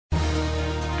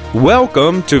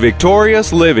Welcome to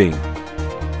Victorious Living.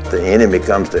 The enemy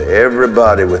comes to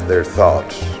everybody with their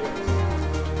thoughts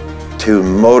to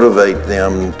motivate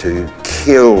them to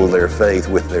kill their faith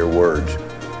with their words,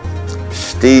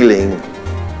 stealing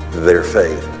their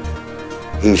faith.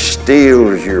 He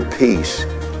steals your peace.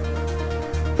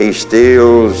 He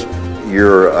steals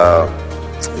your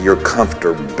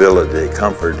comfortability,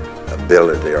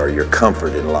 or your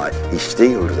comfort in life. He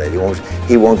steals that.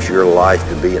 He wants your life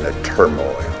to be in a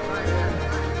turmoil.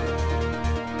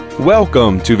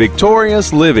 Welcome to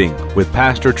Victorious Living with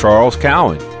Pastor Charles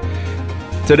Cowan.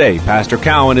 Today, Pastor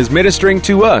Cowan is ministering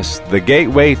to us. The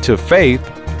gateway to faith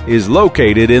is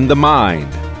located in the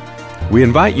mind. We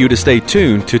invite you to stay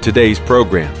tuned to today's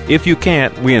program. If you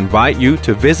can't, we invite you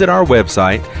to visit our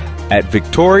website at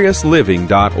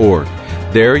victoriousliving.org.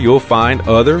 There you'll find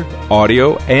other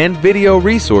audio and video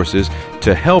resources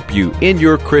to help you in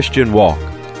your Christian walk.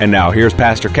 And now here's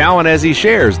Pastor Cowan as he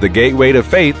shares the gateway to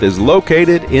faith is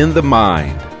located in the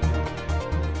mind.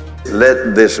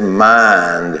 Let this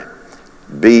mind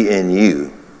be in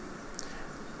you,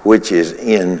 which is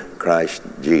in Christ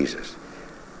Jesus.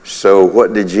 So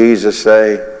what did Jesus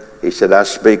say? He said, I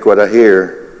speak what I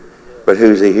hear, but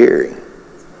who's he hearing?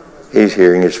 He's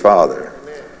hearing his Father.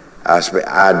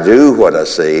 I do what I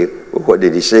see. Well, what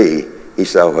did he see? He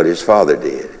saw what his Father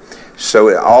did.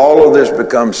 So all of this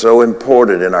becomes so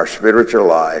important in our spiritual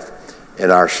life,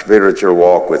 in our spiritual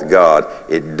walk with God.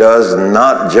 It does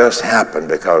not just happen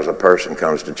because a person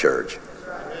comes to church.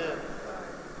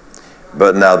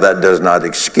 But now that does not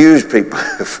excuse people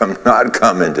from not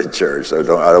coming to church. So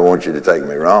I don't want you to take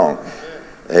me wrong.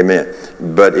 Amen.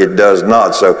 But it does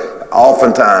not. So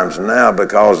oftentimes now,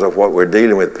 because of what we're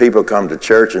dealing with, people come to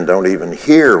church and don't even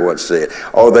hear what's said.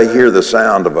 Or they hear the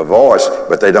sound of a voice,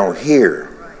 but they don't hear.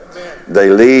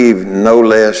 They leave no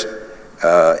less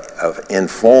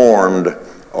informed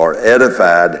or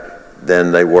edified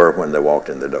than they were when they walked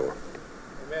in the door.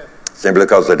 Amen. Simply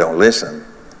because they don't listen.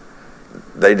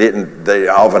 They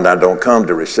often don't come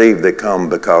to receive. They come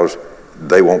because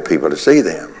they want people to see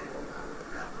them.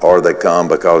 Or they come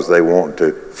because they want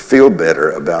to feel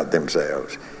better about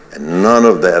themselves. And none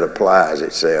of that applies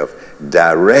itself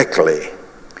directly.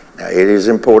 Now, it is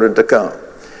important to come,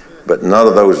 but none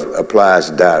of those applies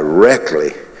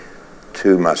directly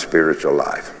to my spiritual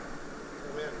life.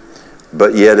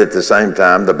 But yet at the same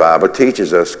time, the Bible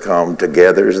teaches us come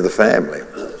together as the family.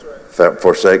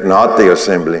 Forsake not the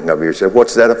assembling of yourselves.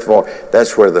 What's that for?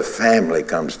 That's where the family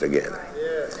comes together.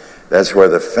 That's where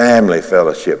the family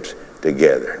fellowships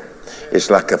together. It's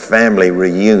like a family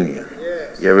reunion.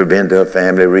 You ever been to a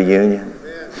family reunion?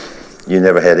 You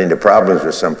never had any problems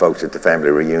with some folks at the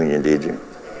family reunion, did you?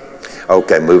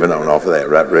 Okay, moving on off of that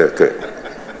real quick.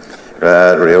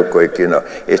 You know,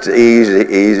 it's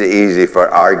easy for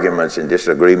arguments and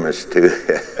disagreements to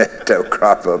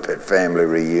crop up at family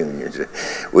reunions.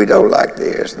 We don't like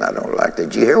this, and I don't like that.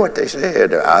 Did you hear what they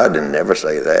said? I didn't never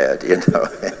say that. You know,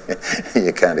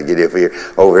 you kind of get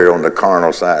over here on the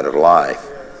carnal side of life.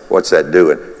 What's that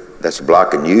doing? That's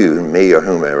blocking you, me, or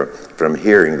whomever from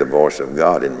hearing the voice of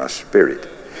God in my spirit.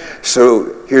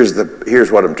 So here's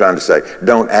what I'm trying to say.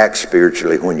 Don't act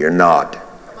spiritually when you're not.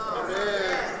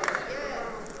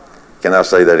 Can I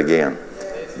say that again?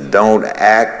 Don't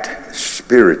act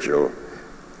spiritual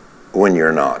when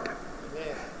you're not.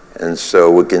 And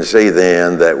so we can see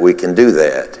then that we can do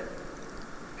that.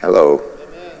 Hello.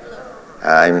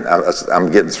 I'm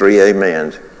getting 3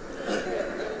 amens.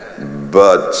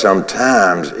 But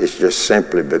sometimes it's just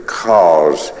simply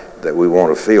because that we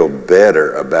want to feel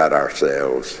better about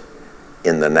ourselves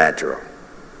in the natural,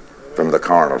 from the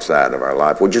carnal side of our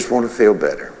life. We just want to feel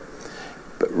better.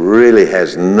 But really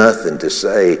has nothing to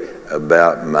say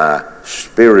about my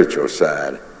spiritual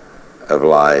side of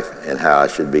life and how I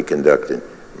should be conducting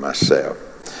myself.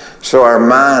 So our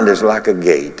mind is like a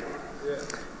gate.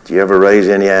 Do you ever raise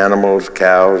any animals,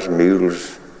 cows,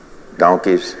 mules,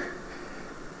 donkeys?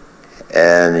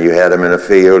 And you had them in a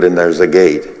field and there's a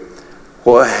gate.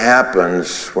 What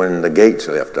happens when the gate's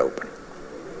left open?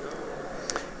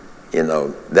 You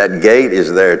know, that gate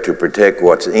is there to protect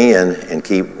what's in and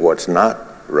keep what's not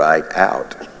right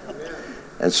out.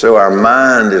 And so our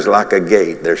mind is like a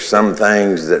gate. There's some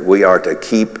things that we are to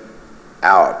keep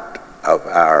out of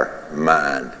our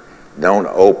mind. Don't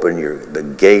open the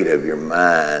gate of your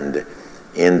mind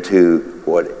into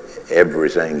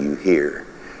everything you hear.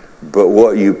 But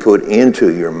what you put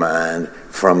into your mind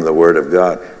from the Word of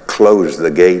God, close the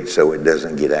gate so it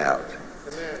doesn't get out.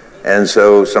 And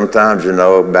so sometimes, you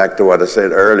know, back to what I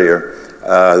said earlier,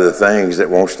 the things that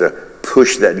wants to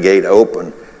push that gate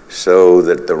open so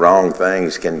that the wrong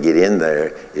things can get in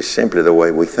there is simply the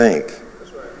way we think.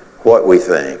 what we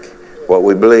think, what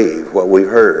we believe, what we've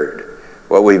heard,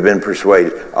 what we've been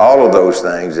persuaded, all of those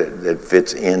things that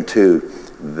fits into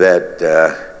that.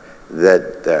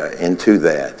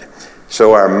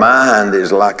 So our mind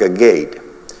is like a gate.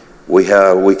 We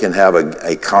can have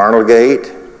a carnal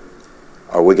gate,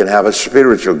 or we can have a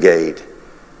spiritual gate,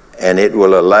 and it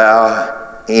will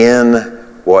allow in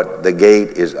what the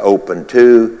gate is open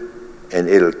to, and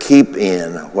it'll keep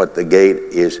in what the gate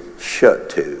is shut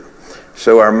to.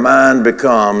 So our mind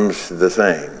becomes the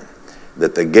thing,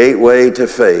 that the gateway to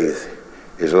faith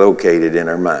is located in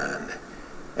our mind.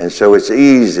 And so it's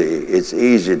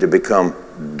easy to become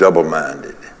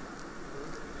double-minded.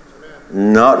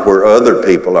 Not where other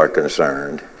people are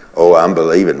concerned. Oh, I'm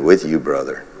believing with you,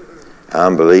 brother.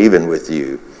 I'm believing with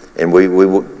you. And we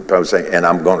will probably say, and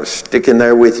I'm going to stick in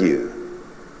there with you.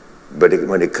 But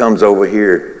when it comes over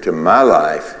here to my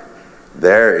life,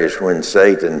 there is when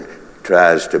Satan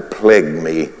tries to plague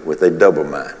me with a double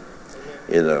mind.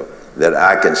 You know, that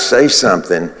I can say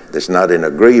something that's not in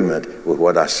agreement with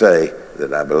what I say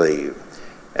that I believe.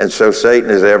 And so Satan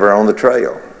is ever on the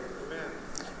trail.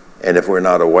 And if we're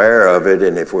not aware of it,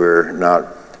 and if we're not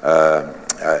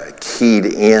keyed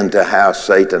into how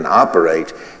Satan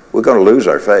operates, we're going to lose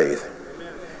our faith.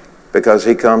 Because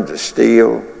he comes to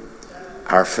steal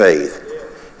our faith.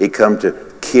 He comes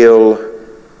to kill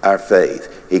our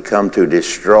faith. He comes to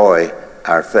destroy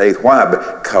our faith. Why?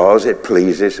 Because it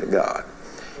pleases God.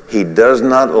 He does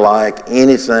not like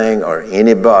anything or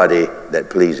anybody that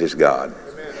pleases God.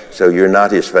 So you're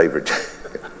not his favorite.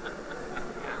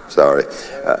 Sorry.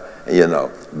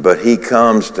 But he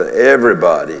comes to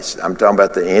everybody. I'm talking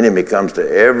about the enemy comes to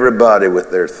everybody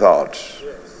with their thoughts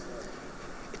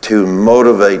to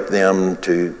motivate them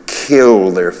to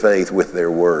kill their faith with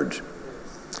their words,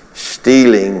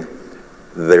 stealing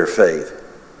their faith.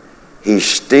 He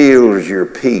steals your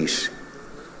peace.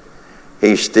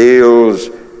 He steals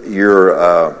your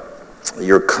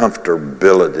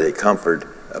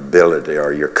comfortability,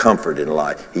 or your comfort in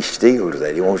life. He steals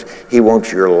that. He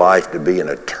wants your life to be in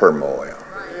a turmoil.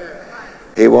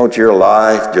 He wants your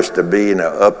life just to be in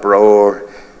an uproar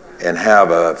and have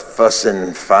a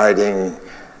fussing, fighting,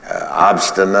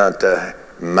 obstinate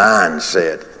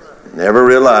mindset, never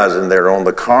realizing they're on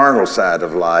the carnal side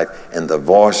of life, and the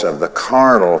voice of the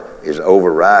carnal is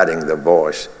overriding the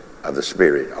voice of the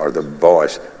Spirit, or the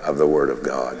voice of the Word of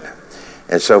God.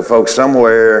 And so, folks,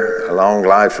 somewhere along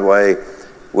life's way,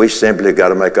 we simply got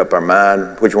to make up our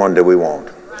mind, which one do we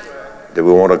want? Do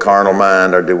we want a carnal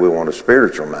mind, or do we want a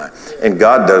spiritual mind? And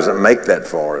God doesn't make that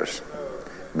for us,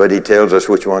 but he tells us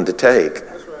which one to take.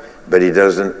 But he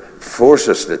doesn't force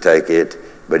us to take it,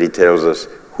 but he tells us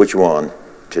which one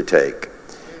to take.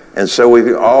 And so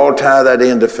we all tie that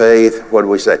into faith. What do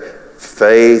we say?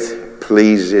 Faith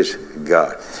pleases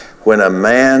God. When a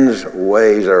man's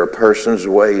ways or a person's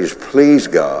ways please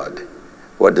God,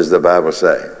 what does the Bible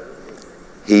say?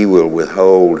 He will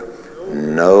withhold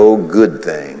no good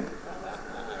thing.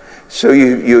 So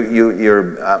you're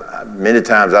many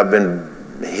times I've been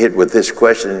hit with this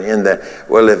question in that,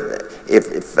 well,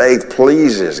 if faith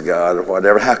pleases God or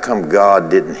whatever, how come God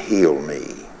didn't heal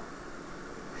me?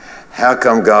 How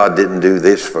come God didn't do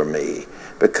this for me?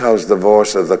 Because the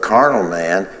voice of the carnal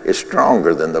man is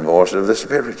stronger than the voice of the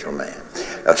spiritual man.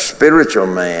 A spiritual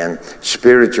man,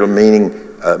 spiritual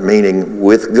meaning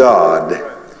with God,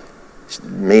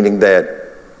 meaning that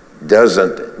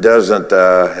doesn't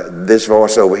this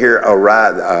voice over here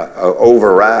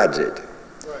overrides it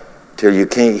till you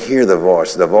can't hear the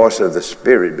voice. The voice of the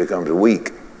Spirit becomes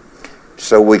weak.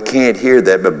 So we can't hear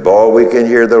that, but boy, we can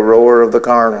hear the roar of the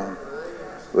carnal.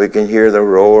 We can hear the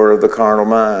roar of the carnal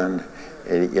mind.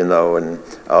 And, and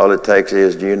all it takes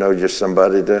is, just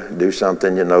somebody to do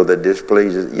something, that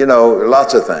displeases,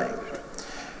 lots of things.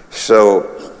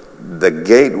 So the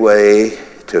gateway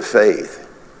to faith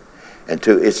and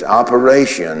to its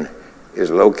operation is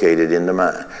located in the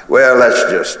mind. Well,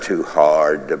 that's just too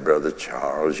hard, Brother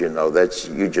Charles.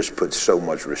 You just put so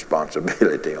much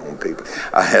responsibility on people.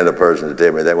 I had a person to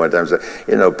tell me that one time, said,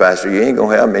 Pastor, you ain't going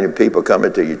to have many people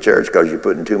coming to your church because you're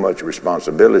putting too much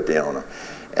responsibility on them.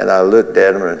 And I looked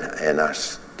at him, and I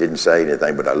didn't say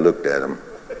anything, but I looked at him.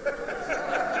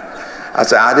 I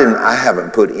said, I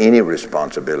haven't put any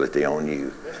responsibility on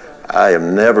you. I have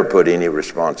never put any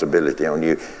responsibility on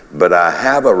you, but I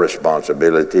have a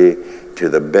responsibility to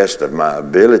the best of my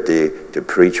ability to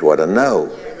preach what I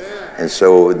know. Amen. And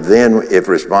so then if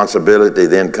responsibility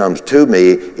then comes to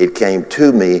me, it came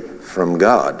to me from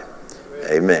God.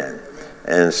 Amen.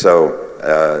 And so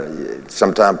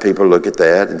sometimes people look at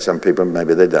that, and some people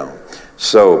maybe they don't.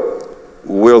 So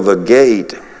will the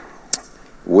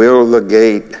Will the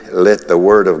gate let the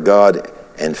word of God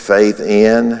and faith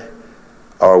in?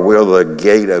 Or will the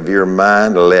gate of your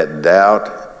mind let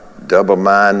doubt,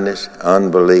 double-mindedness,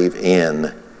 unbelief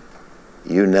in?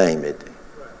 You name it.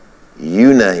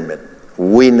 You name it.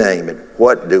 We name it.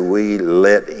 What do we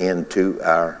let into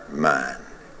our mind?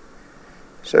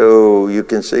 So you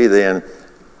can see then,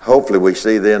 hopefully we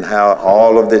see then how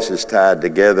all of this is tied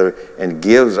together and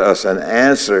gives us an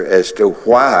answer as to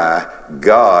why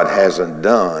God hasn't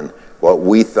done what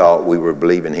we thought we were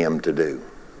believing him to do.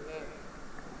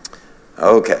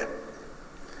 Okay.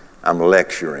 I'm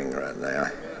lecturing right now.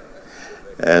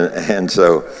 And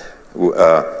so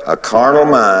a carnal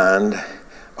mind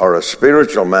or a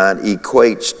spiritual mind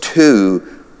equates to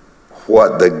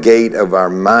what the gate of our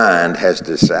mind has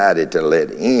decided to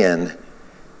let in,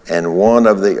 and one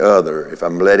of the other. If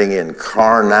I'm letting in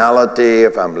carnality,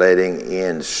 if I'm letting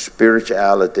in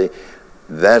spirituality,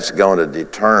 that's going to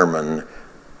determine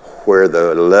where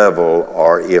the level,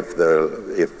 or if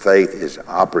faith is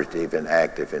operative and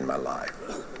active in my life.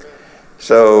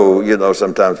 So,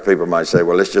 sometimes people might say,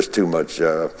 well, it's just too much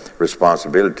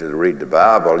responsibility to read the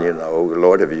Bible.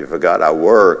 Lord, have you forgot I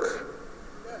work?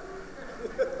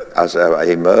 I said,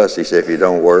 he must. He said, if you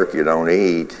don't work, you don't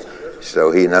eat.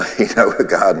 So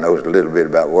God knows a little bit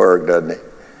about work, doesn't he?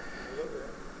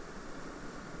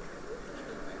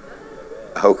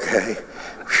 Okay.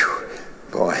 Whew.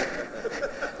 Boy,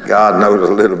 God knows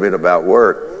a little bit about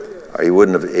work. Or he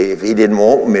wouldn't have, if he didn't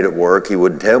want me to work, he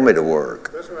wouldn't tell me to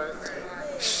work. That's right.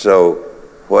 So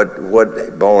what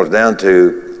it boils down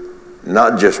to,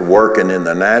 not just working in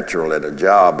the natural at a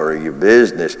job or your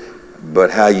business,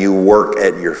 but how you work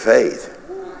at your faith.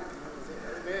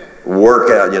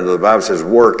 Work out, the Bible says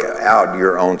work out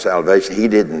your own salvation. He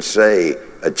didn't say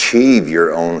achieve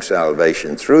your own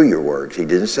salvation through your works. He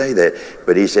didn't say that.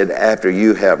 But he said after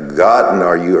you have gotten,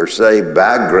 or you are saved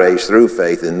by grace through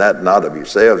faith, and that not of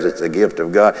yourselves, it's a gift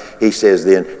of God. He says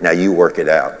then, now you work it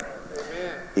out.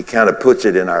 Amen. He kind of puts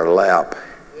it in our lap.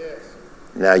 Yes.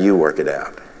 Now you work it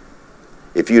out.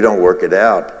 If you don't work it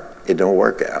out, it don't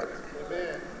work out.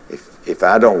 If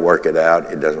I don't work it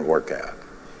out, it doesn't work out.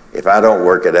 If I don't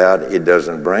work it out, it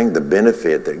doesn't bring the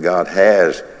benefit that God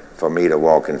has for me to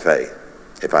walk in faith.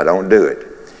 If I don't do it.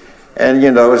 And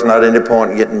it's not any point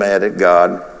in getting mad at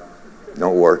God.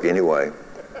 Don't work anyway.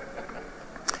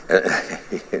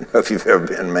 If you've ever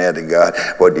been mad at God,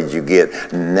 what did you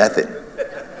get? Nothing.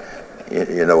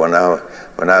 When I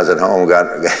was at home,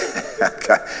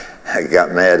 I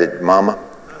got mad at Mama.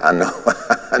 I know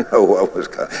what was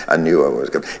coming. I knew what was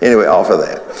coming. Anyway, off of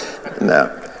that.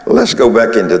 Now, let's go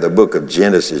back into the book of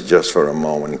Genesis just for a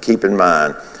moment. And keep in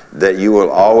mind that you will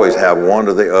always have one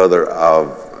or the other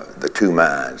of the two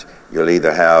minds. You'll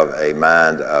either have a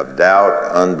mind of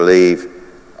doubt, unbelief,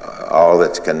 all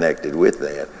that's connected with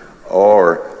that,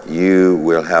 or you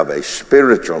will have a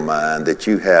spiritual mind that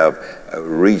you have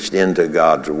reached into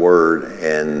God's Word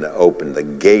and opened the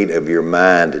gate of your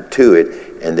mind to it,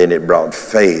 and then it brought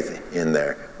faith in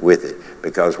there with it.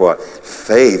 Because what?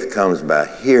 Faith comes by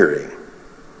hearing.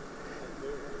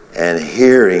 And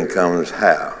hearing comes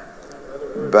how?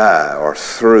 By or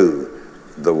through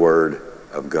the Word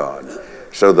of God.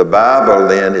 So the Bible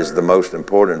then is the most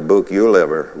important book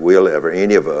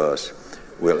any of us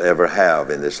will ever have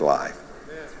in this life.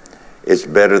 It's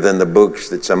better than the books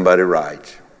that somebody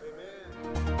writes.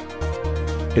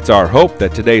 It's our hope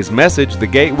that today's message, The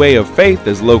Gateway of Faith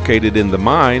is Located in the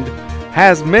Mind,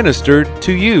 has ministered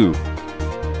to you.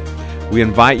 We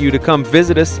invite you to come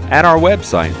visit us at our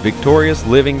website,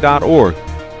 victoriousliving.org.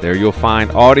 There you'll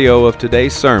find audio of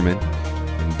today's sermon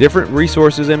and different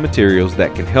resources and materials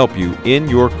that can help you in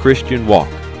your Christian walk.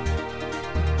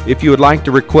 If you would like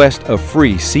to request a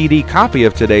free CD copy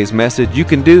of today's message, you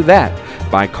can do that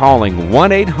by calling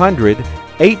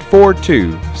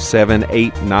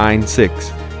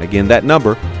 1-800-842-7896. Again, that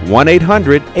number,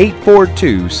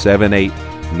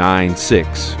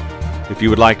 1-800-842-7896. If you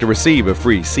would like to receive a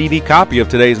free CD copy of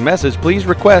today's message, please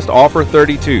request offer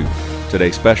 32.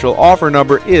 Today's special offer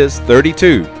number is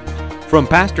 32. From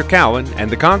Pastor Cowan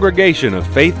and the congregation of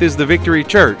Faith is the Victory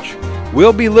Church,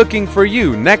 we'll be looking for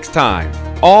you next time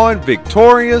on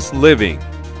Victorious Living.